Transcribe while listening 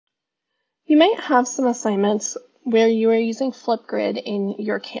You might have some assignments where you are using Flipgrid in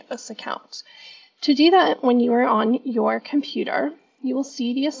your Canvas account. To do that, when you are on your computer, you will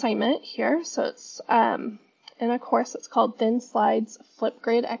see the assignment here. So it's in a course that's called Thin Slides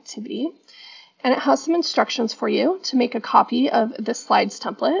Flipgrid Activity. And it has some instructions for you to make a copy of this slides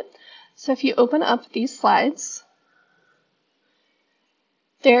template. So if you open up these slides,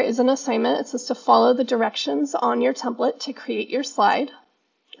 there is an assignment. It says to follow the directions on your template to create your slide.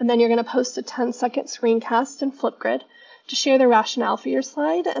 And then you're going to post a 10-second screencast in Flipgrid to share the rationale for your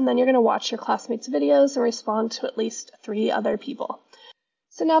slide. And then you're going to watch your classmates' videos and respond to at least 3 other people.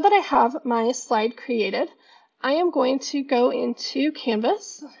 So now that I have my slide created, I am going to go into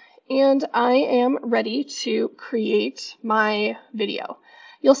Canvas and I am ready to create my video.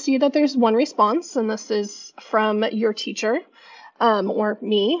 You'll see that there's one response, and this is from your teacher or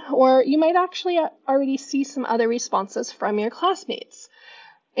me, or you might actually already see some other responses from your classmates.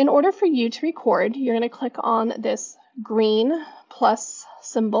 In order for you to record, you're going to click on this green plus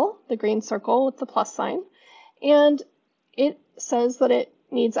symbol, the green circle with the plus sign, and it says that it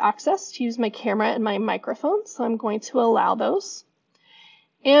needs access to use my camera and my microphone, so I'm going to allow those.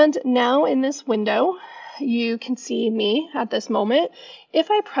 And now in this window, you can see me at this moment. If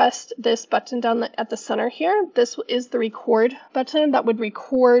I pressed this button down at the center here, this is the record button that would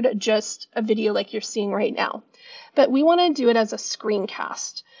record just a video like you're seeing right now. But we want to do it as a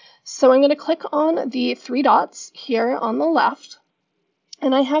screencast. So I'm going to click on the 3 dots here on the left,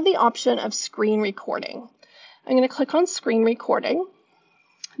 and I have the option of screen recording. I'm going to click on screen recording.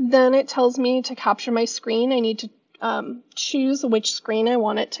 Then it tells me to capture my screen. I need to choose which screen I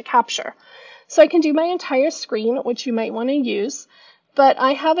want it to capture. So I can do my entire screen, which you might want to use, but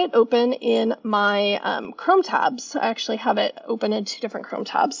I have it open in my Chrome tabs. I actually have it open in 2 different Chrome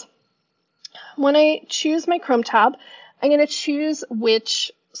tabs. When I choose my Chrome tab, I'm going to choose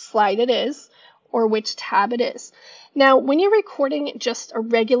which slide it is or which tab it is. Now, when you're recording just a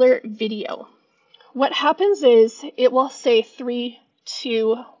regular video, what happens is it will say 3,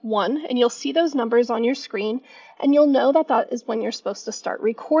 2, 1, and you'll see those numbers on your screen, and you'll know that that is when you're supposed to start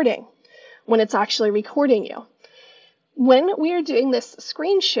recording, when it's actually recording you. When we are doing this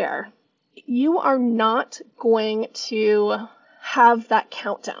screen share, you are not going to have that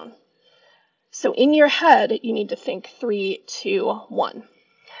countdown. So in your head, you need to think 3, 2, 1.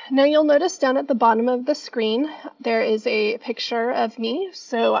 Now you'll notice down at the bottom of the screen, there is a picture of me.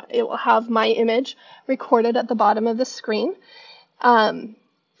 So it will have my image recorded at the bottom of the screen.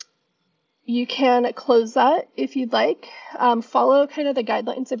 You can close that if you'd like. Follow kind of the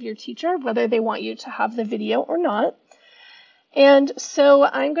guidelines of your teacher, whether they want you to have the video or not. And so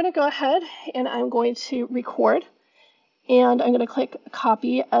I'm going to go ahead and I'm going to record. And I'm going to click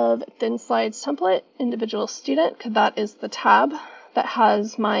copy of Thin Slides template, individual student, because that is the tab that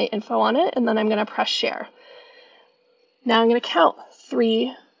has my info on it. And then I'm going to press share. Now I'm going to count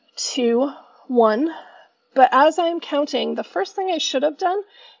 3, 2, 1. But as I'm counting, the first thing I should have done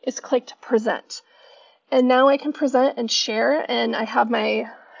is clicked present. And now I can present and share, and I have my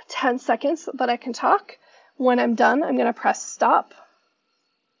 10 seconds that I can talk. When I'm done, I'm going to press stop.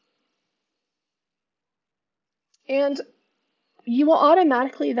 And you will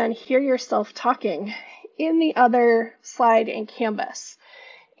automatically then hear yourself talking in the other slide in Canvas.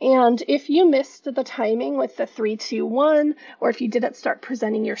 And if you missed the timing with the 3, 2, 1, or if you didn't start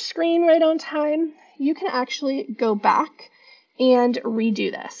presenting your screen right on time, you can actually go back and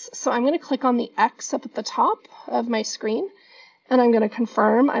redo this. So I'm going to click on the X up at the top of my screen, and I'm going to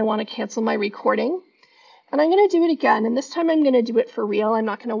confirm I want to cancel my recording. And I'm going to do it again, and this time I'm going to do it for real. I'm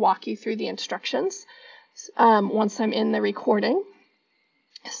not going to walk you through the instructions once I'm in the recording.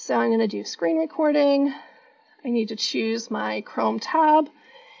 So I'm going to do screen recording. I need to choose my Chrome tab.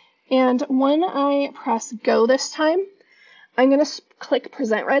 And when I press go this time, I'm going to click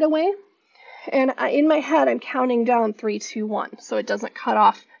present right away. And in my head, I'm counting down 3, 2, 1, so it doesn't cut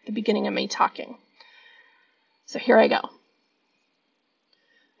off the beginning of me talking. So here I go.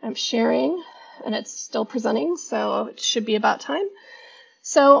 I'm sharing, and it's still presenting, so it should be about time.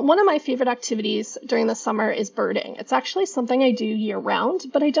 So one of my favorite activities during the summer is birding. It's actually something I do year-round,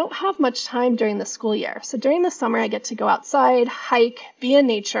 but I don't have much time during the school year. So during the summer, I get to go outside, hike, be in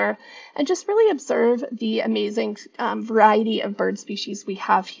nature, and just really observe the amazing variety of bird species we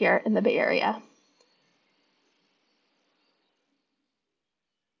have here in the Bay Area.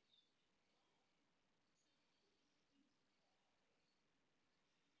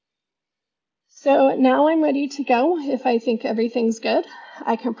 So now I'm ready to go. If I think everything's good,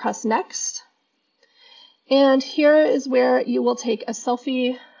 I can press next. And here is where you will take a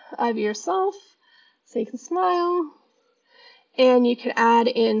selfie of yourself so you can smile. And you can add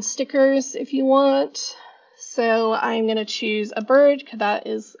in stickers if you want. So I'm going to choose a bird because that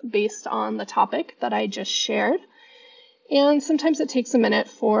is based on the topic that I just shared. And sometimes it takes a minute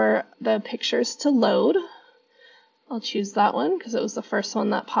for the pictures to load. I'll choose that one because it was the first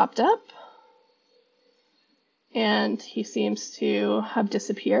one that popped up. And he seems to have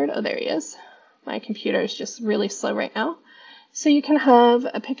disappeared. Oh, there he is. My computer is just really slow right now. So you can have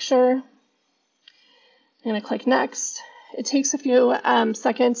a picture. I'm going to click next. It takes a few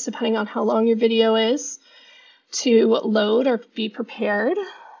seconds, depending on how long your video is, to load or be prepared.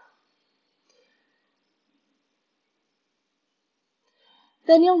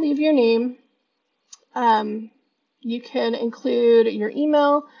 Then you'll leave your name. You can include your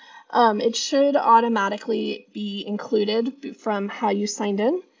email. It should automatically be included from how you signed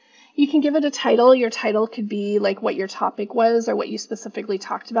in. You can give it a title. Your title could be like what your topic was or what you specifically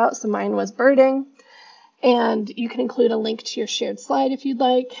talked about. So mine was birding. And you can include a link to your shared slide if you'd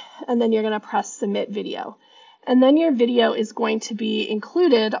like. And then you're going to press submit video. And then your video is going to be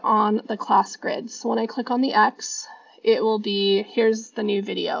included on the class grid. So when I click on the X, it will be, here's the new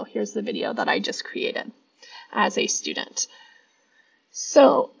video. Here's the video that I just created as a student.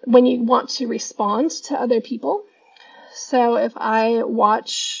 So when you want to respond to other people, so if I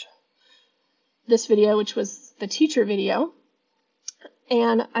watch this video, which was the teacher video,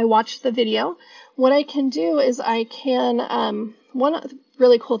 and I watch the video, what I can do is I can, one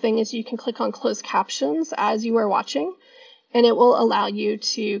really cool thing is you can click on closed captions as you are watching, and it will allow you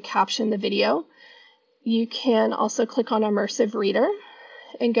to caption the video. You can also click on immersive reader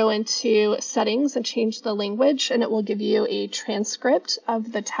and go into settings and change the language, and it will give you a transcript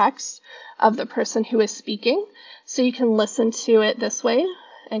of the text of the person who is speaking. So you can listen to it this way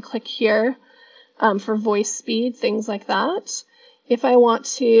and click here for voice speed, things like that. If I want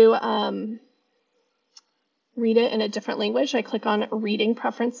to read it in a different language, I click on reading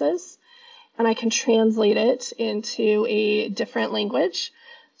preferences, and I can translate it into a different language.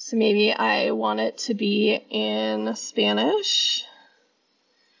 So maybe I want it to be in Spanish.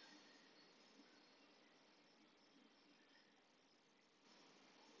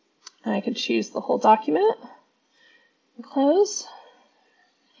 And I could choose the whole document and close.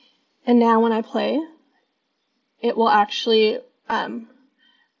 And now when I play, it will actually,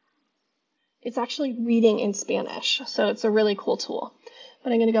 it's actually reading in Spanish. So it's a really cool tool.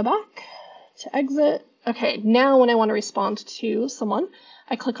 But I'm going to go back to exit. Okay, now when I want to respond to someone,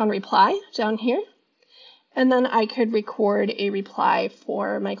 I click on reply down here. And then I could record a reply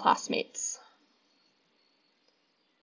for my classmates.